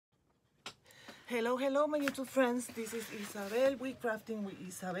Hello, hello, my YouTube friends. This is Isabel. We crafting with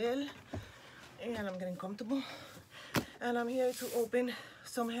Isabel, and I'm getting comfortable. And I'm here to open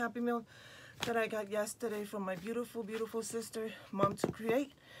some Happy Meal that I got yesterday from my beautiful, beautiful sister,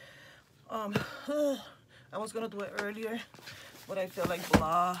 Mom2Create. I was gonna do it earlier, but I felt like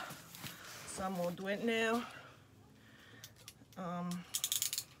blah, so I'm gonna do it now. I'm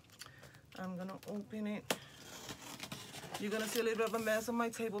gonna open it. You're gonna see a little bit of a mess on my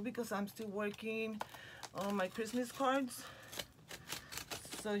table because I'm still working on my Christmas cards.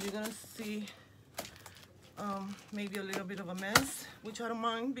 So you're gonna see maybe a little bit of a mess, which I don't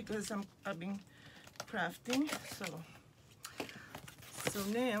mind because I've been crafting. So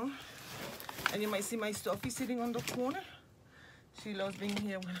now, and you might see my stuffy sitting on the corner. She loves being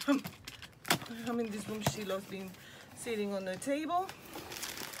here when I'm in this room. She loves being sitting on the table.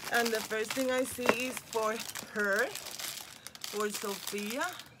 And the first thing I see is for her. For Sophia,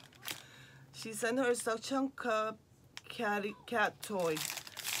 she sent her suction cup cat toy.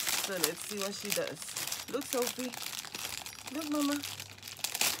 So let's see what she does. Look, Sophie. Look, Mama.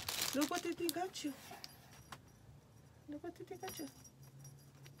 Look what Titi got you. Look what Titi got you.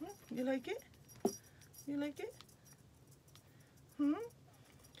 You like it? You like it? I'm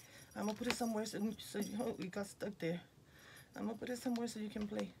gonna put it somewhere so you, oh, it got stuck there. I'm gonna put it somewhere so you can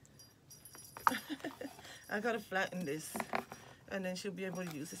play. I gotta flatten this, and then she'll be able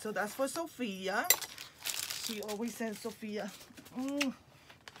to use it. So that's for Sophia. She always sends Sophia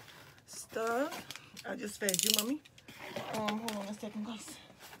stuff. I just fed you, Mommy. Hold on a second, guys.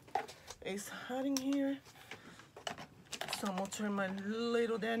 It's hot in here, so I'm gonna turn my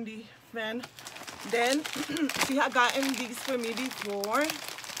little dandy fan. Then she had gotten these for me before,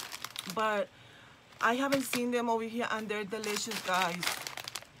 but I haven't seen them over here, and they're delicious, guys.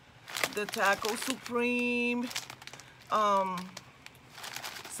 The Taco Supreme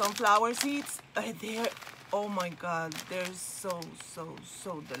sunflower seeds, they're, oh my god, they're so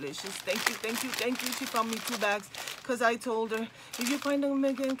delicious. Thank you, thank you, thank you. She found me 2 bags because I told her, if you find them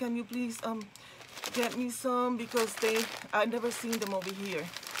again, can you please get me some, because I've never seen them over here,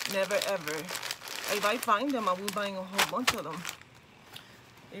 never ever. If I find them, I will buy a whole bunch of them,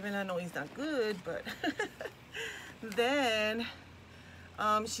 even I know it's not good. But then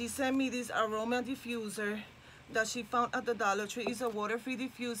she sent me this aroma diffuser that she found at the Dollar Tree. It's a water-free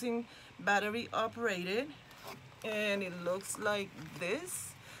diffusing, battery operated, and it looks like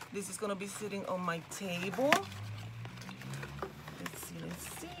this. This is gonna be sitting on my table. Let's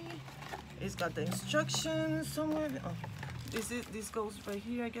see. It's got the instructions somewhere. Oh, this goes right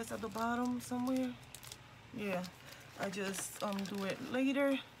here, I guess, at the bottom somewhere. Yeah, I just do it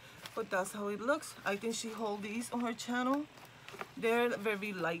later, but that's how it looks. I think she holds these on her channel. They're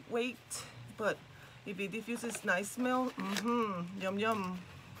very lightweight, but if it diffuses nice smell, yum yum.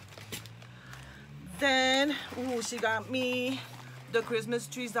 Then, she got me the Christmas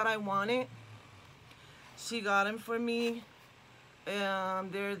trees that I wanted. She got them for me.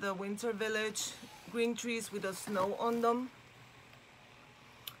 They're the Winter Village green trees with the snow on them.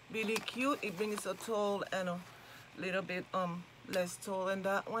 Really cute. It brings a tall and a little bit less tall than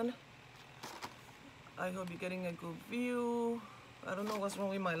that one. I hope you're getting a good view. I don't know what's wrong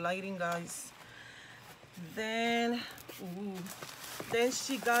with my lighting, guys. Then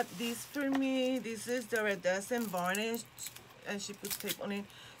she got this for me. This is the iridescent varnish, and she puts tape on it.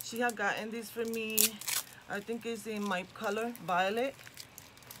 She had gotten this for me. I think it's in my color, violet.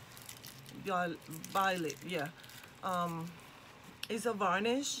 Violet, yeah. It's a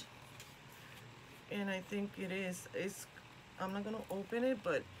varnish, and I think it is. I'm not gonna open it,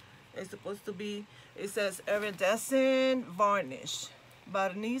 but it's supposed to be. It says iridescent varnish,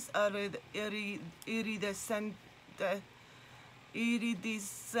 varniz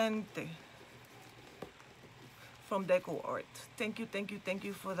iridescente, from Deco Art. Thank you, thank you, thank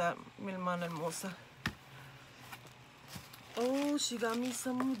you for that, mi hermana hermosa. Oh, she got me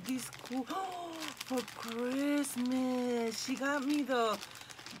some of these cool, for Christmas. She got me the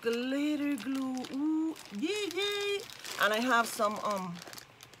glitter glue. Ooh, yay! And I have some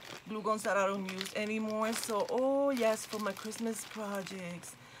glue guns that I don't use anymore. So, oh yes, for my Christmas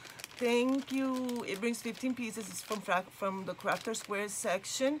projects. Thank you. It brings 15 pieces. It's from the Crafter Squares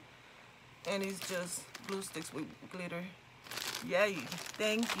section, and it's just glue sticks with glitter. Yay!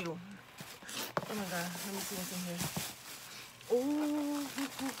 Thank you. Oh my god, let me see what's in here. Oh,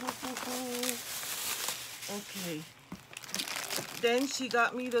 okay. Then she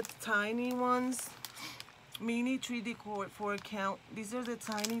got me the tiny ones, mini 3D cord for a count. These are the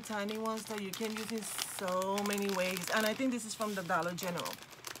tiny ones that you can use in so many ways. And I think this is from the Dollar General.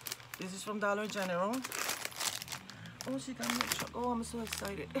 This is from Dollar General. Oh, she got me a truck. Oh, I'm so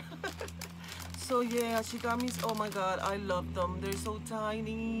excited. So yeah, she got me, oh my god, I love them. They're so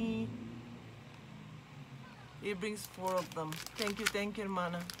tiny. It brings 4 of them. Thank you,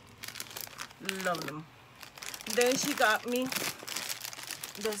 hermana. Love them. Then she got me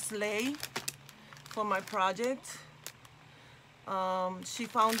the sleigh for my project. She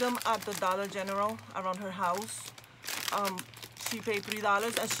found them at the Dollar General around her house. She paid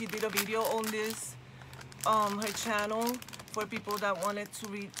 $3 and she did a video on this, her channel, for people that wanted to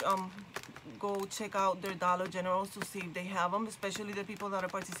read, go check out their Dollar Generals to see if they have them, especially the people that are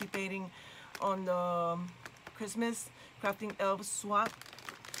participating on the Christmas Crafting Elves swap.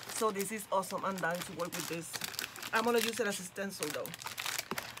 So this is awesome. I'm dying to work with this. I'm gonna use it as a stencil though.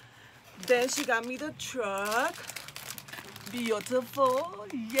 Then she got me the truck. Beautiful.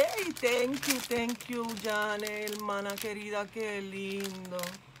 Yay. Thank you, Janet, hermana querida. Qué lindo.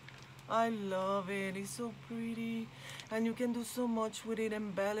 I love it. It's so pretty. And you can do so much with it,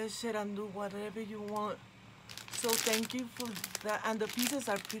 embellish it, and do whatever you want. So thank you for that. And the pieces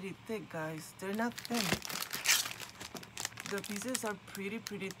are pretty thick, guys. They're not thin. The pieces are pretty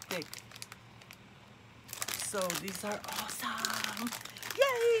thick. So these are awesome.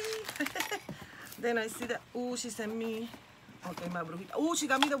 Yay! Then I see that, oh, she sent me, okay, my brujita. Oh, she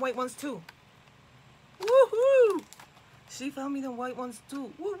got me the white ones too. Woohoo! She found me the white ones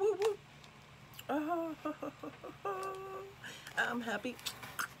too. Woo, woo, woo. Oh, I'm happy.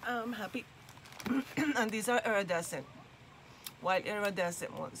 I'm happy. And these are iridescent. White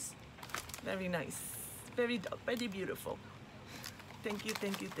iridescent ones. Very nice. Very beautiful. Thank you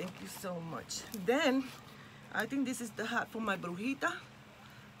so much. Then, I think this is the hat for my brujita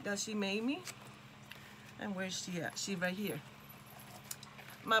that she made me. And where's she at? She's right here.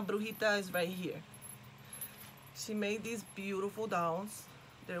 My brujita is right here. She made these beautiful dolls.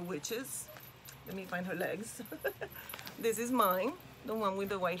 They're witches. Let me find her legs. This is mine, the one with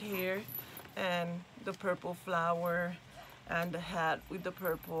the white hair and the purple flower and the hat with the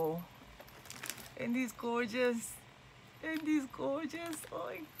purple. And these gorgeous. Oh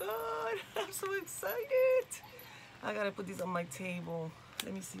my god, I'm so excited. I gotta put these on my table.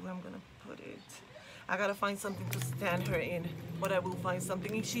 Let me see where I'm gonna put it. I gotta find something to stand her in, but I will find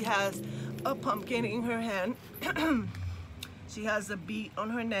something. She has a pumpkin in her hand. She has a bead on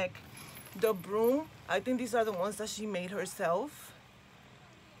her neck. The broom, I think these are the ones that she made herself.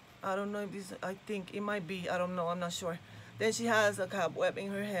 I don't know if these, I think it might be, I don't know, I'm not sure. Then she has a cobweb in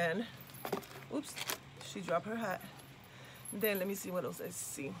her hand. Oops, she dropped her hat. Then let me see what else I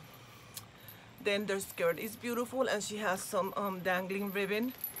see. Then their skirt is beautiful, and she has some dangling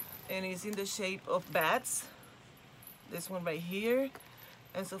ribbon, and it's in the shape of bats. This one right here.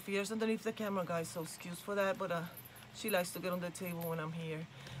 And Sophia's underneath the camera, guys, so excuse for that, but she likes to get on the table when I'm here.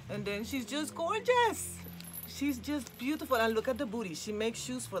 And then she's just gorgeous. She's just beautiful. And look at the booty. She makes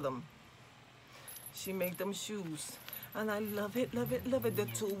shoes for them. She made them shoes. And I love it. The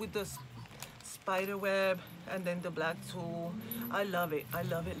tool with the spider web and then the black tool. I love it.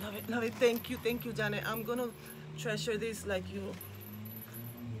 Thank you, Janet. I'm gonna treasure this like you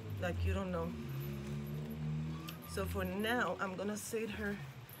don't know. So for now, I'm gonna set her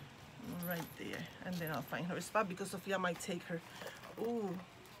right there, and then I'll find her spot because Sophia might take her. Ooh.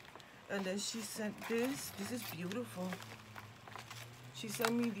 And then she sent this. This is beautiful. She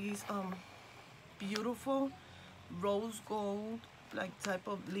sent me these beautiful rose gold like type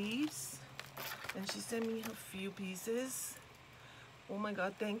of leaves. And she sent me a few pieces. Oh my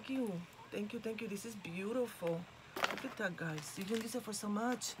god, thank you. This is beautiful. Look at that, guys. You can use it for so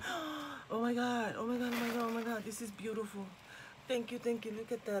much. Oh my god. This is beautiful. Thank you.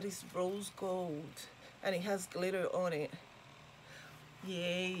 Look at that. It's rose gold. And it has glitter on it.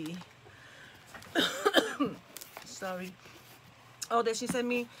 Yay. Sorry. Oh, then she sent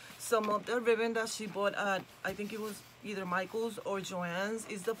me some of the ribbon that she bought at, I think it was either Michael's or Joann's.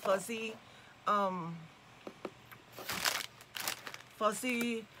 It's the fuzzy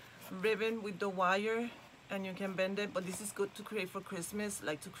ribbon with the wire, and you can bend it, but this is good to create for Christmas,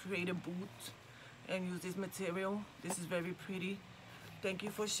 like to create a boot and use this material. This is very pretty. Thank you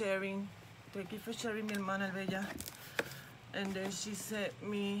for sharing. Mi hermana bella. And then she sent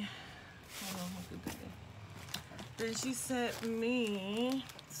me, then she sent me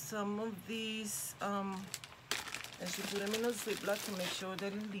some of these, and she put them in a Ziploc to make sure they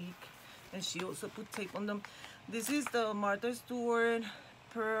didn't leak. And she also put tape on them. This is the Martha Stewart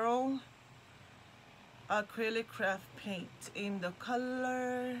Pearl acrylic craft paint in the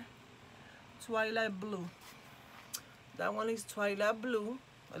color Twilight Blue. That one is Twilight Blue.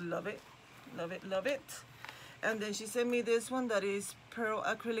 I love it. And then she sent me this one that is pearl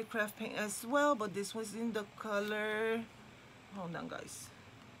acrylic craft paint as well, but this was in the color, hold on guys,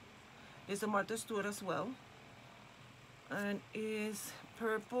 it's a Martha Stewart as well, and is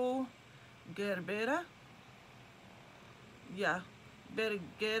purple gerbera, yeah,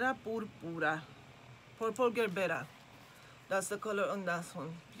 Bergera purpura, purple gerbera, that's the color on that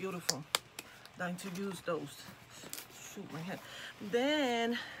one. Beautiful. Dying to use those. Shoot my head.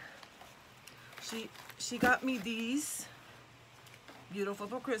 Then she got me these, beautiful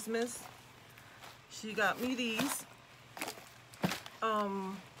for Christmas. She got me these.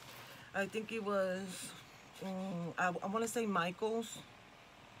 I think it was, I want to say Michael's.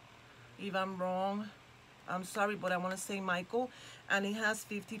 If I'm wrong, I'm sorry, but I want to say Michael. And it has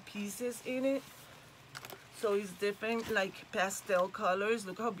 50 pieces in it. So it's different, like pastel colors.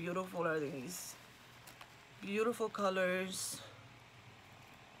 Look how beautiful are these. Beautiful colors.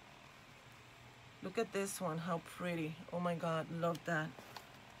 Look at this one, how pretty. Oh my God, love that.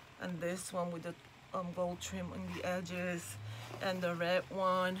 And this one with the gold trim on the edges. And the red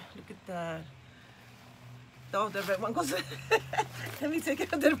one, look at that. Oh, the red one goes, let me take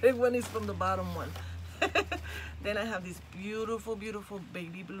it out. The red one is from the bottom one. Then I have this beautiful, beautiful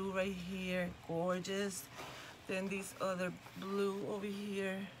baby blue right here, gorgeous. Then this other blue over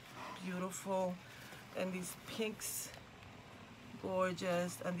here, beautiful. And these pinks,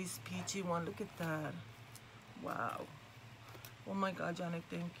 gorgeous. And this peachy one, look at that. Wow. Oh my God, Janet,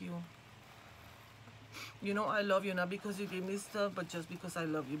 thank you. You know I love you, not because you gave me stuff, but just because I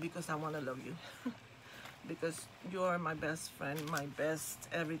love you, because I want to love you. Because you are my best friend, my best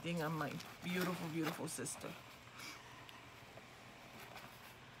everything, and my beautiful, beautiful sister.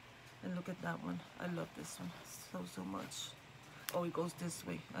 And look at that one. I love this one so much. Oh, it goes this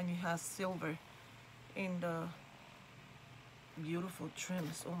way, and it has silver in the beautiful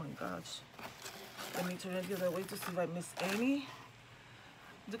trims. Oh my gosh. Let me turn it the other way to see if I miss any.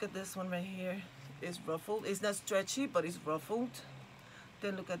 Look at this one right here. It's ruffled. It's not stretchy, but it's ruffled.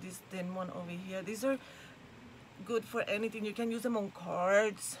 Then look at this thin one over here. These are good for anything. You can use them on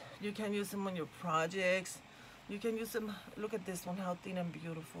cards. You can use them on your projects. You can use them. Look at this one, how thin and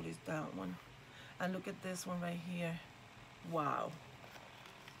beautiful is that one. And look at this one right here. Wow.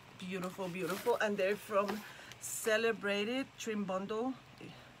 Beautiful, beautiful. And they're from Celebrated Trim Bundle.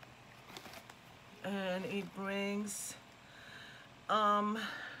 And it brings 1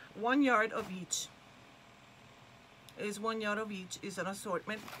 yard of each. It's 1 yard of each. It's an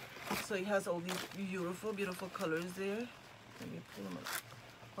assortment. So it has all these beautiful, beautiful colors there. Let me pull them up.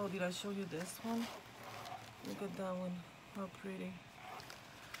 Oh, did I show you this one? Look at that one. How pretty.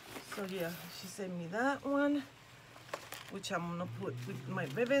 So yeah, she sent me that one, which I'm gonna put with my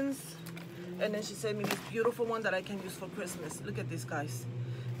ribbons. And then she sent me this beautiful one that I can use for Christmas. Look at this, guys.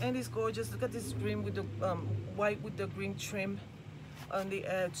 And it's gorgeous. Look at this green with the white with the green trim on the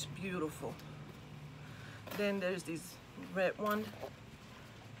edge. Beautiful. Then there's this red one.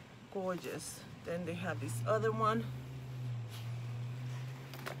 Gorgeous. Then they have this other one.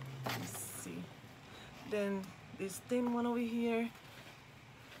 Let's see. Then this thin one over here.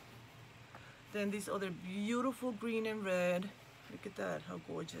 Then this other beautiful green and red. Look at that, how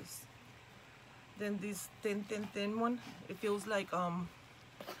gorgeous. Then this thin one. It feels like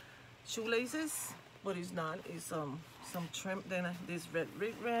shoelaces, but it's not. It's some trim. Then this red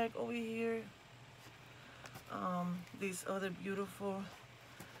rag over here. This other beautiful,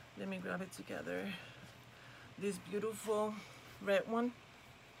 let me grab it together. This beautiful red one.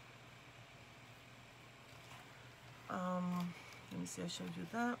 Let me see, I showed you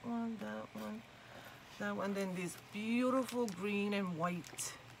that one, that one. Then this beautiful green and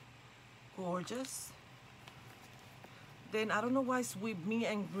white. Gorgeous. Then I don't know why it's with me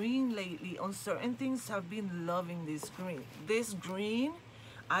and green lately. On certain things, I've been loving this green. This green,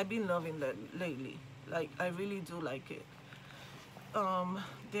 I've been loving that lately. Like, I really do like it.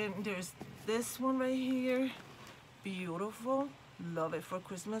 Then there's this one right here. Beautiful. Love it for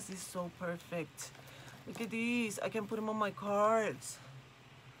Christmas. It's so perfect. Look at these. I can put them on my cards.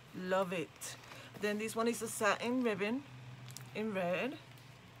 Love it. Then this one is a satin ribbon in red.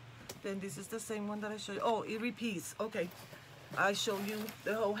 Then this is the same one that I showed you. Oh, it repeats. Okay. I show you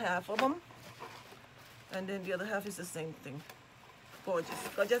the whole half of them. And then the other half is the same thing. Gorgeous.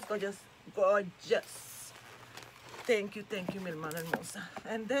 Gorgeous, gorgeous, gorgeous. Thank you, mi hermana hermosa.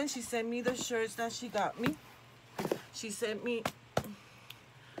 And then she sent me the shirts that she got me. She sent me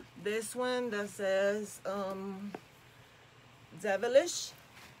this one that says Devilish.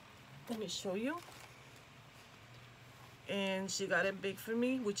 Let me show you. And she got it big for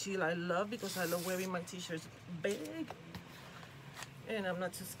me, which I love because I love wearing my t-shirts big. And I'm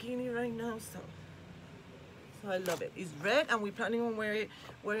not too skinny right now, so So I love it. It's red, and we're planning on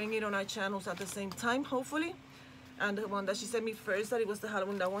wearing it on our channels at the same time, hopefully. And the one that she sent me first, that it was the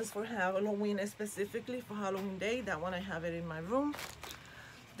Halloween, that one's for Halloween, specifically for Halloween day. That one I have it in my room.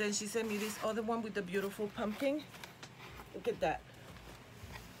 Then she sent me this other one with the beautiful pumpkin. Look at that.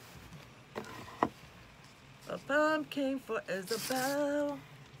 A pumpkin for Isabel.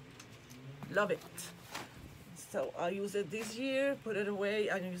 Love it. So I'll use it this year, put it away,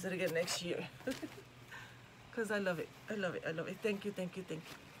 and use it again next year. Because I love it. I love it. I love it. Thank you, thank you, thank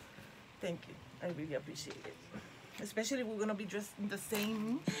you. Thank you. I really appreciate it. Especially we're gonna be dressed in the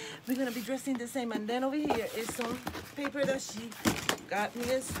same. We're gonna be dressing the same. And then over here is some paper that she got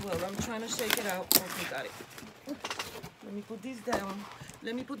me as well. I'm trying to shake it out. Okay, got it. Let me put this down.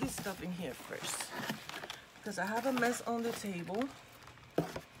 Let me put this stuff in here first, because I have a mess on the table.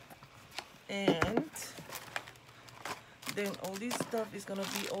 And then all this stuff is gonna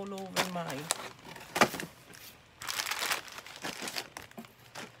be all over my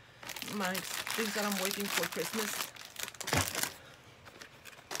things that I'm waiting for Christmas.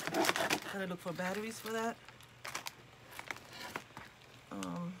 Gotta look for batteries for that.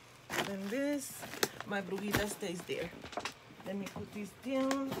 Then this, my brujita stays there. Let me put this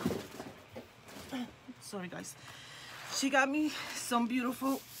down. Sorry guys. She got me some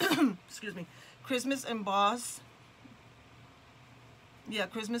beautiful, excuse me, Christmas emboss. Yeah,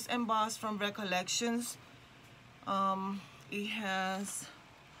 Christmas emboss from Recollections. It has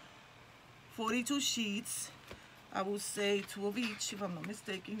 42 sheets. I would say 2 of each, if I'm not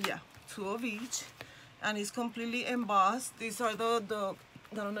mistaken. Yeah, 2 of each. And it's completely embossed. These are the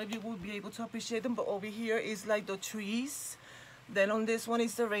I don't know if you would be able to appreciate them, but over here is like the trees. Then on this one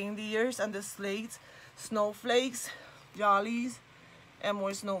is the reindeers and the slates, snowflakes, jollies, and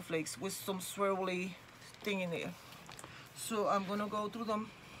more snowflakes with some swirly thing in there. So I'm gonna go through them.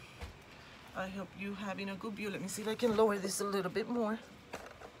 I hope you having a good view. Let me see if I can lower this a little bit more.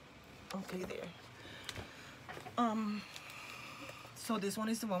 Okay, there. So this one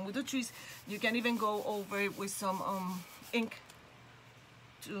is the one with the trees. You can even go over it with some ink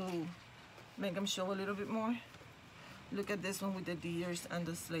to make them show a little bit more. Look at this one with the deers and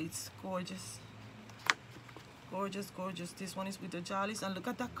the slates. Gorgeous. Gorgeous, gorgeous. This one is with the jollies, and look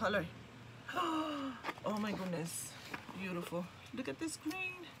at that color. Oh my goodness. Beautiful. Look at this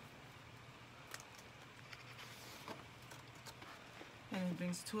green. And it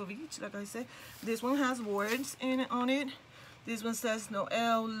brings 2 of each, like I said. This one has words on it. This one says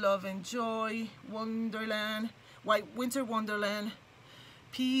Noel, love and joy, Wonderland, winter wonderland,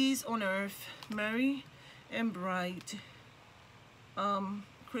 peace on earth, merry and bright,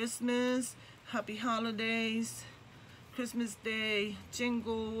 Christmas, happy holidays, Christmas day,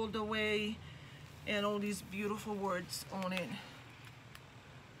 jingle all the way, and all these beautiful words on it.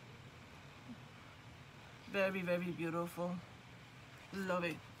 Very, very beautiful. Love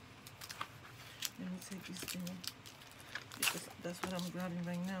it. Let me take this thing, because that's what I'm grabbing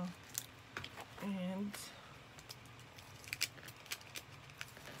right now. And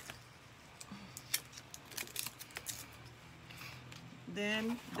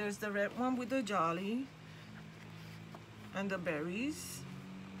then there's the red one with the jolly and the berries.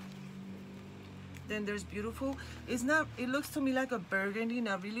 Then there's beautiful, it's not, it looks to me like a burgundy,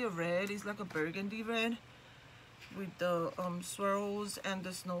 not really a red. It's like a burgundy red with the swirls and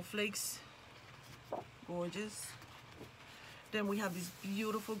the snowflakes. Gorgeous. Then we have this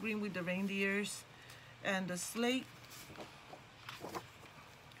beautiful green with the reindeers and the slate.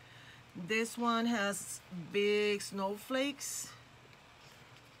 This one has big snowflakes.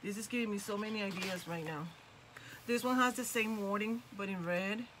 This is giving me so many ideas right now. This one has the same wording but in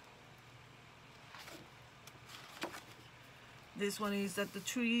red. This one is at the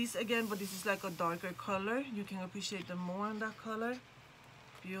trees again, but this is like a darker color. You can appreciate them more in that color.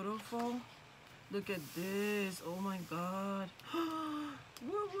 Beautiful. Look at this. Oh my God.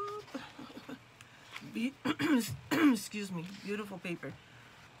 Whoop, whoop. Excuse me. Beautiful paper.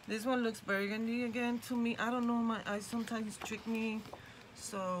 This one looks burgundy again to me. I don't know, my eyes sometimes trick me.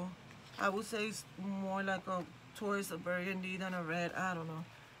 So I would say it's more like towards a burgundy than a red. I don't know.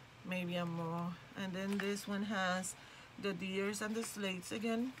 Maybe I'm wrong. And then this one has the deers and the slates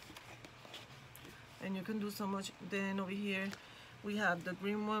again. And you can do so much. Then over here we have the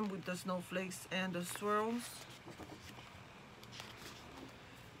green one with the snowflakes and the swirls.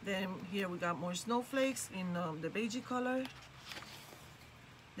 Then here we got more snowflakes in the beigey color.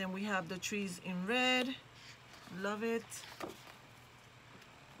 Then we have the trees in red. Love it.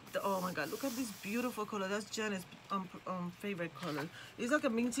 Oh my God, look at this beautiful color. That's Janet's favorite color. It's like a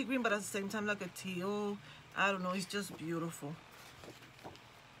minty green, but at the same time like a teal. I don't know, it's just beautiful.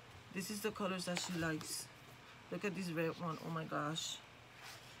 This is the colors that she likes. Look at this red one. Oh my gosh.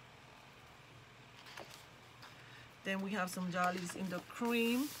 Then we have some jollies in the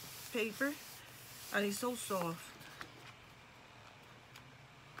cream paper, and it's so soft.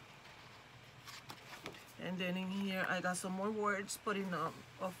 And then in here I got some more words put in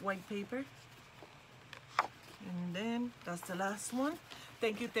of white paper. And then that's the last one.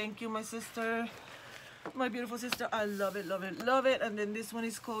 Thank you, my sister, my beautiful sister. I love it, love it, love it. And then this one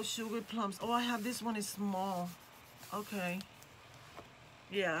is called Sugar Plums. Oh, I have this one is small. Okay.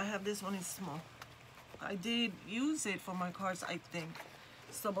 Yeah, I have this one is small. I did use it for my cards, I think.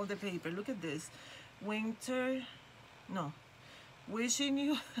 Some of the paper. Look at this. Winter. No. Wishing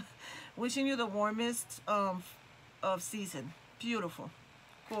you wishing you the warmest of season. Beautiful.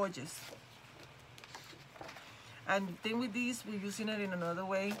 Gorgeous. And the thing with these, we're using it in another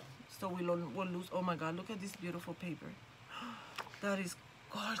way, so we'll lose. Oh my God, look at this beautiful paper. That is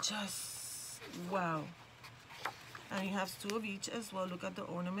gorgeous. Wow. And it has 2 of each as well. Look at the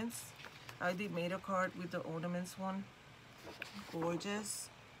ornaments. I did made a card with the ornaments one. Gorgeous.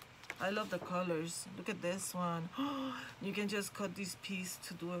 I love the colors. Look at this one. You can just cut this piece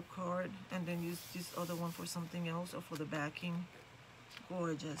to do a card and then use this other one for something else or for the backing.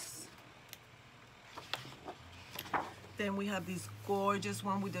 Gorgeous. Then we have this gorgeous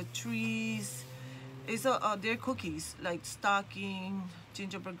one with the trees. It's they're cookies, like stocking,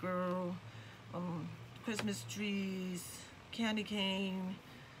 gingerbread girl, Christmas trees, candy cane,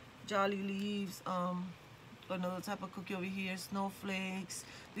 jolly leaves, another type of cookie over here, snowflakes.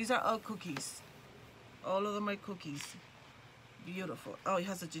 These are all cookies. All of them are cookies. Beautiful. Oh, it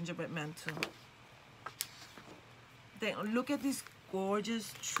has a gingerbread man too. Then look at these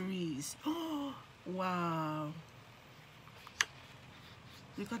gorgeous trees. Oh, wow.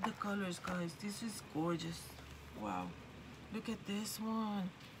 Look at the colors, guys. This is gorgeous. Wow. Look at this one.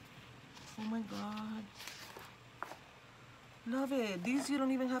 Oh my God. Love it. These you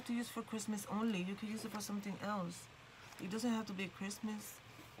don't even have to use for Christmas only. You can use it for something else. It doesn't have to be Christmas.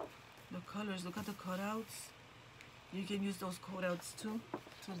 The colors, look at the cutouts. You can use those cutouts too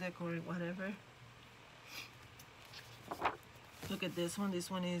to decorate whatever. Look at this one. This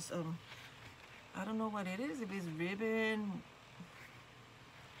one is I don't know what it is. If it's ribbon,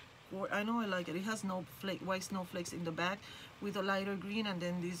 or I know I like it. It has white snowflakes in the back with a lighter green, and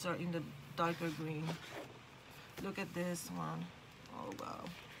then these are in the darker green. Look at this one. Oh wow.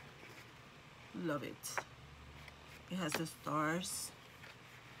 Love it. It has the stars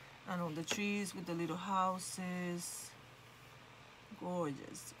and all the trees with the little houses.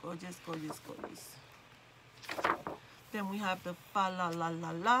 Gorgeous, gorgeous, gorgeous, gorgeous. Then we have the fa la la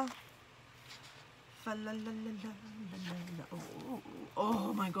la la. Fa la la la la la la. Oh,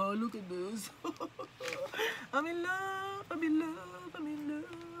 oh my God, look at this. I'm in love, I'm in love, I'm in love.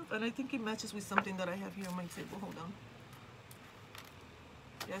 And I think it matches with something that I have here on my table. Hold on.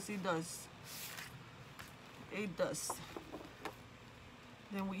 Yes, it does. It does.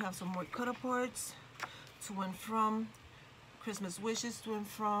 Then we have some more cut aparts. To and from. Christmas wishes to and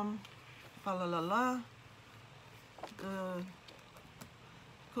from. Fa la la la. The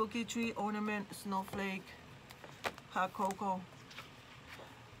cookie tree ornament, snowflake, hot cocoa.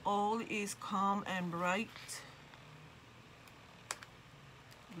 All is calm and bright.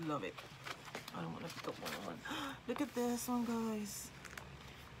 Love it. I don't want to pick up one. Look at this one, guys.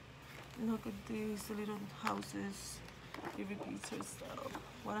 Look at these little houses. It repeats herself.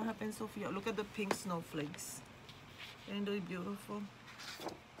 What happened, Sophia? Look at the pink snowflakes. Ain't they beautiful?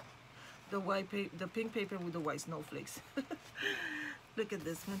 The white paper, the pink paper with the white snowflakes. Look at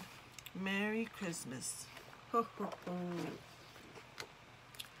this one. Merry Christmas. Ho, ho, ho.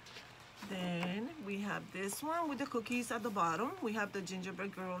 Then we have this one with the cookies at the bottom. We have the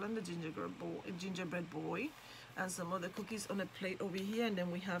gingerbread girl and the gingerbread boy, and some other cookies on a plate over here. And then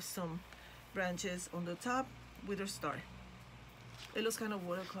we have some branches on the top with a star. It looks kind of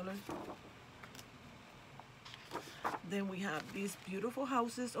watercolor. Then we have these beautiful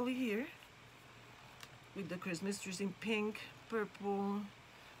houses over here with the Christmas trees in pink, purple,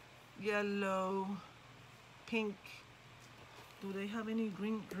 yellow, pink. Do they have any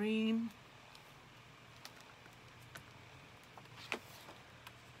green? Green.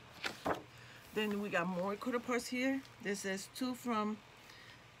 Then we got more cut aparts here. This says to from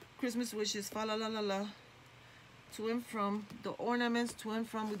Christmas wishes, fa la la la la. To and from the ornaments, to and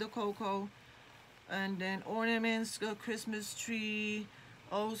from with the cocoa. And then ornaments, the Christmas tree,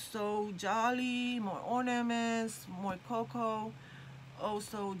 also jolly, more ornaments, more cocoa,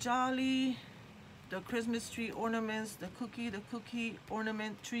 also jolly, the Christmas tree ornaments, the cookie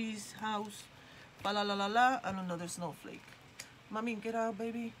ornament, trees, house, fa la la la la, and another snowflake. Mommy, get out,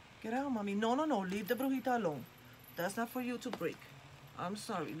 baby. Get out, mommy. No, no, no, leave the brujita alone. That's not for you to break. I'm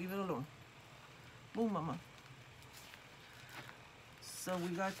sorry, leave it alone. Boom, mama. So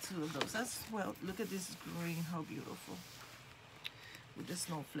we got 2 of those as well. Look at this green, how beautiful. With the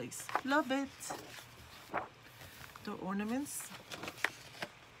snowflakes. Love it. The ornaments.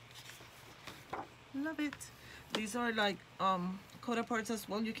 Love it. These are like cut parts as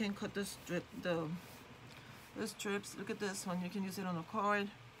well. You can cut the strips. Look at this one. You can use it on a card.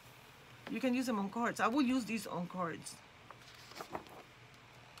 You can use them on cards. I will use these on cards.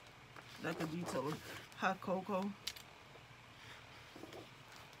 Like a detail. Hot cocoa.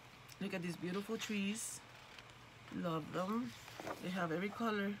 Look at these beautiful trees. Love them. They have every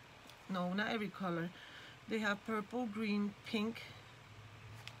color. No, not every color. They have purple, green, pink.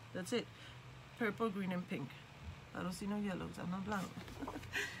 That's it. Purple, green, and pink. I don't see no yellows. I'm not blind.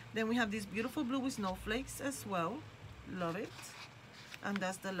 Then we have this beautiful blue with snowflakes as well. Love it. And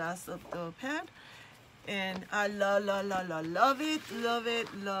that's the last of the pad. And I love it. Love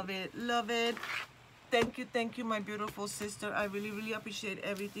it, love it, love it. Thank you, my beautiful sister. I really appreciate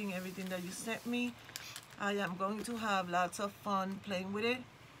everything that you sent me. I am going to have lots of fun playing with it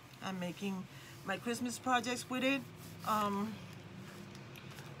and making my Christmas projects with it.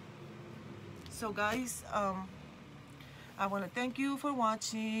 So guys, I want to thank you for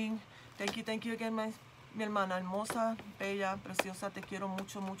watching. Thank you again, mi hermana hermosa, bella, preciosa. Te quiero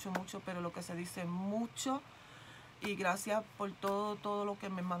mucho, pero lo que se dice mucho. Y gracias por todo lo que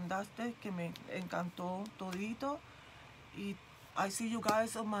me mandaste, que me encantó todito. Y I see you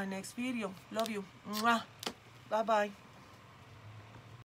guys on my next video. Love you. Mwah. Bye bye.